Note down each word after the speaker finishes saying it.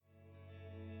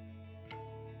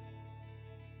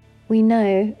We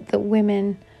know that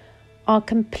women are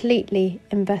completely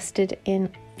invested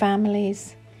in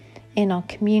families, in our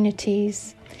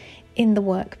communities, in the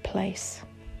workplace,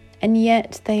 and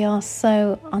yet they are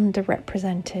so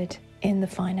underrepresented in the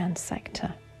finance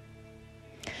sector.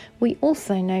 We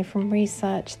also know from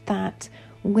research that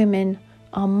women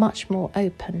are much more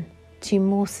open to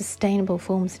more sustainable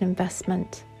forms of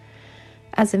investment.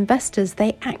 As investors,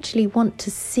 they actually want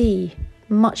to see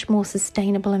much more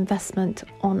sustainable investment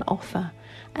on offer,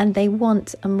 and they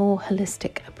want a more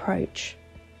holistic approach.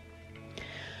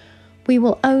 We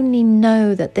will only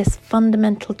know that this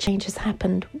fundamental change has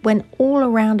happened when all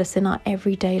around us in our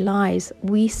everyday lives,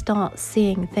 we start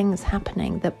seeing things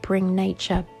happening that bring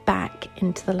nature back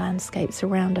into the landscapes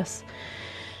around us.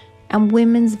 And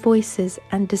women's voices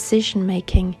and decision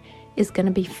making is going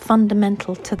to be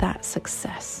fundamental to that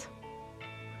success.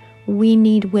 We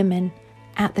need women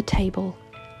at the table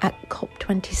at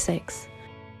COP26